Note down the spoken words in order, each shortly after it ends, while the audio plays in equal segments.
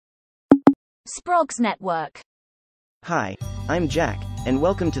Sprogz Network. Hi, I'm Jack, and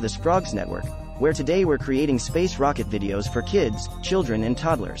welcome to the Sprogz Network, where today we're creating space rocket videos for kids, children and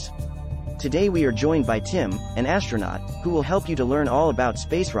toddlers. Today we are joined by Tim, an astronaut, who will help you to learn all about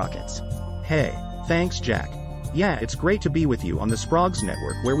space rockets. Hey, thanks Jack. Yeah, it's great to be with you on the Sprogz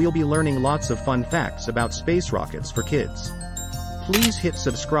Network where we'll be learning lots of fun facts about space rockets for kids. Please hit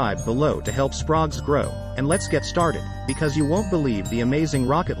subscribe below to help Sprogz grow, and let's get started, because you won't believe the amazing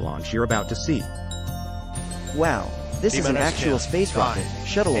rocket launch you're about to see. Wow, this is an actual space rocket,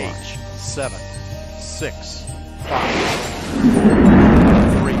 Shuttle launch. 7, 6, 5,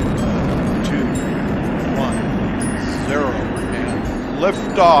 3, 2, 1, 0, and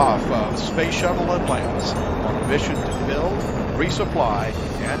liftoff of Space Shuttle Atlantis on a mission to build, resupply,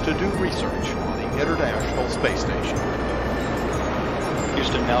 and to do research on the International Space Station.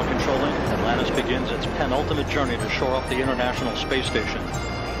 Houston now controlling. Atlantis begins its penultimate journey to shore up the International Space Station.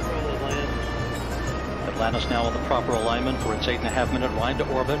 Atlantis now in the proper alignment for its 8.5-minute ride to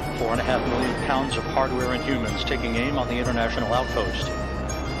orbit. 4.5 million pounds of hardware and humans taking aim on the International Outpost.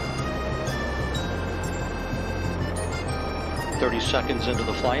 30 seconds into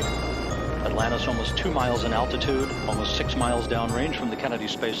the flight. Atlantis almost 2 miles in altitude, almost 6 miles downrange from the Kennedy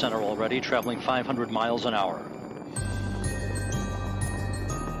Space Center already, traveling 500 miles an hour.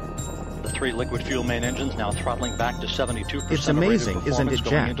 3 liquid fuel main engines now throttling back to 72%. It's amazing, isn't it,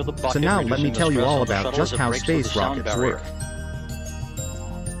 Jack? So now let me tell you all about just how space rockets work.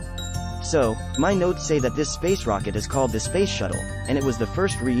 So, my notes say that this space rocket is called the Space Shuttle, and it was the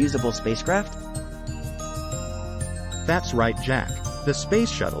first reusable spacecraft? That's right, Jack. The Space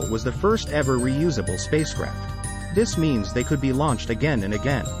Shuttle was the first ever reusable spacecraft. This means they could be launched again and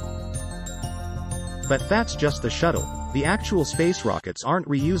again. But that's just the shuttle. The actual space rockets aren't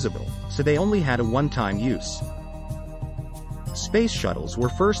reusable, so they only had a one-time use. Space shuttles were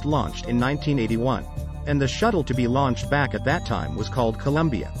first launched in 1981, and the shuttle to be launched back at that time was called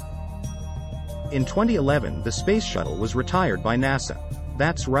Columbia. In 2011, the Space Shuttle was retired by NASA.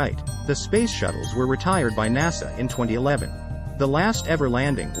 That's right, the Space Shuttles were retired by NASA in 2011. The last ever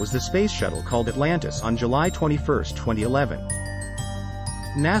landing was the Space Shuttle called Atlantis on July 21, 2011.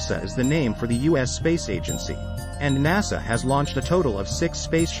 NASA is the name for the U.S. Space Agency. And NASA has launched a total of 6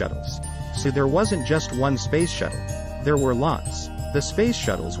 space shuttles. So there wasn't just one space shuttle. There were lots. The space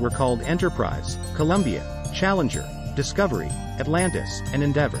shuttles were called Enterprise, Columbia, Challenger, Discovery, Atlantis, and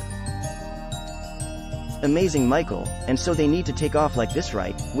Endeavour. Amazing, Michael, and so they need to take off like this,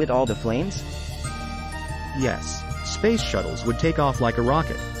 right, with all the flames? Yes, space shuttles would take off like a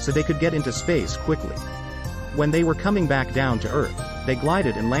rocket, so they could get into space quickly. When they were coming back down to Earth, they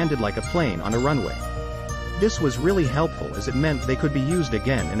glided and landed like a plane on a runway. This was really helpful as it meant they could be used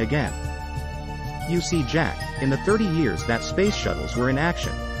again and again. You see, Jack, in the 30 years that space shuttles were in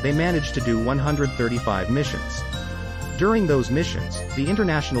action, they managed to do 135 missions. During those missions, the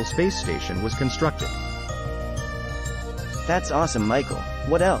International Space Station was constructed. That's awesome, Michael.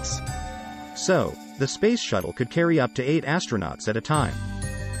 What else? So, the space shuttle could carry up to 8 astronauts at a time.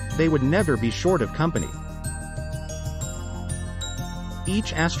 They would never be short of company.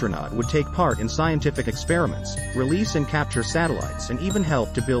 Each astronaut would take part in scientific experiments, release and capture satellites, and even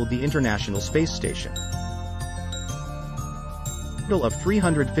help to build the International Space Station. A total of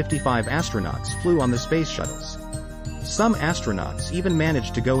 355 astronauts flew on the space shuttles. Some astronauts even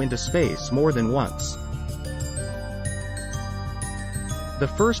managed to go into space more than once.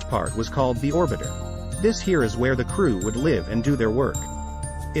 The first part was called the orbiter. This here is where the crew would live and do their work.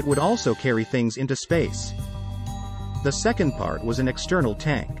 It would also carry things into space. The second part was an external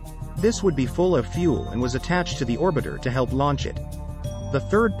tank. This would be full of fuel and was attached to the orbiter to help launch it. The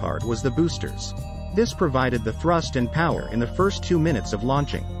third part was the boosters. This provided the thrust and power in the first 2 minutes of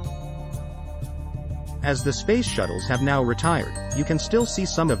launching. As the space shuttles have now retired, you can still see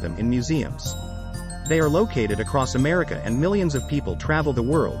some of them in museums. They are located across America and millions of people travel the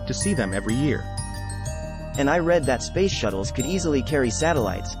world to see them every year. And I read that space shuttles could easily carry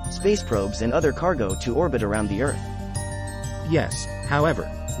satellites, space probes and other cargo to orbit around the Earth. Yes, however,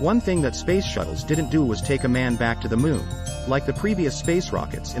 one thing that space shuttles didn't do was take a man back to the moon, like the previous space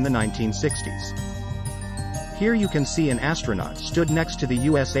rockets in the 1960s. Here you can see an astronaut stood next to the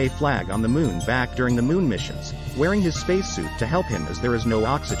USA flag on the moon back during the moon missions, wearing his spacesuit to help him as there is no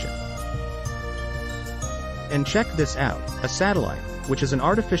oxygen. And check this out, a satellite, which is an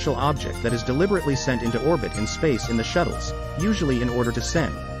artificial object that is deliberately sent into orbit in space in the shuttles, usually in order to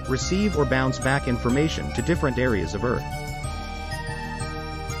send, receive or bounce back information to different areas of Earth.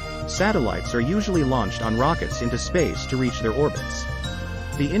 Satellites are usually launched on rockets into space to reach their orbits.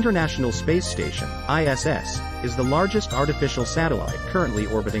 The International Space Station, ISS, is the largest artificial satellite currently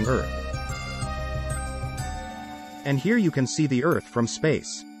orbiting Earth. And here you can see the Earth from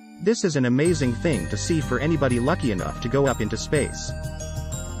space. This is an amazing thing to see for anybody lucky enough to go up into space.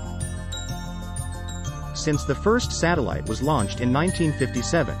 Since the first satellite was launched in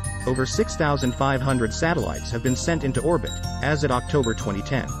 1957, over 6,500 satellites have been sent into orbit, as at October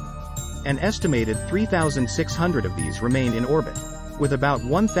 2010. An estimated 3,600 of these remain in orbit. With about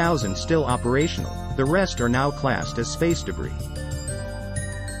 1,000 still operational, the rest are now classed as space debris.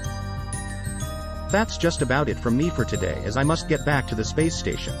 That's just about it from me for today, as I must get back to the space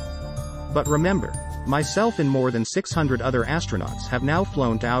station. But remember, myself and more than 600 other astronauts have now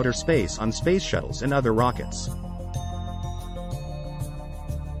flown to outer space on space shuttles and other rockets.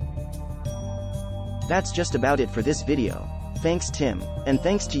 That's just about it for this video. Thanks Tim, and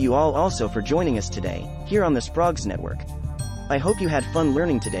thanks to you all also for joining us today, here on the Sprogz Network. I hope you had fun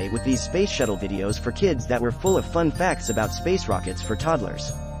learning today with these space shuttle videos for kids that were full of fun facts about space rockets for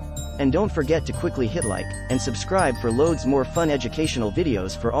toddlers. And don't forget to quickly hit like, and subscribe for loads more fun educational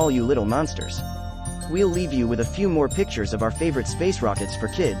videos for all you little monsters. We'll leave you with a few more pictures of our favorite space rockets for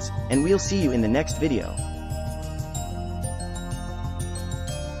kids, and we'll see you in the next video.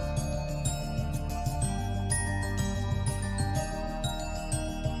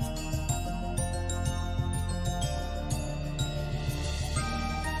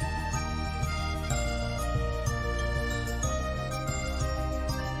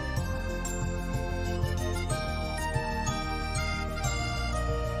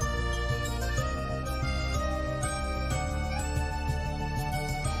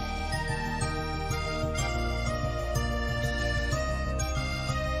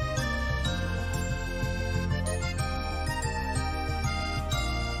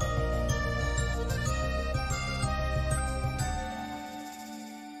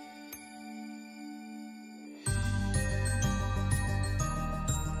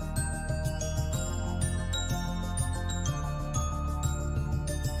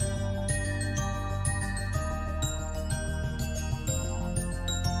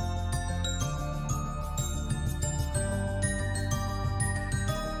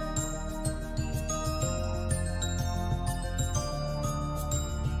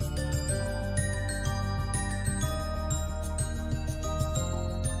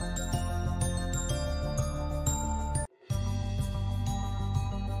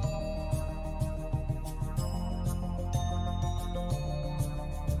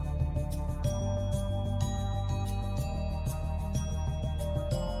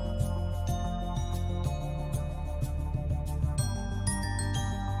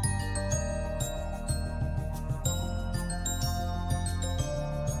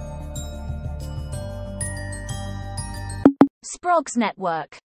 Sprogz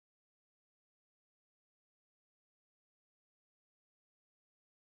Network.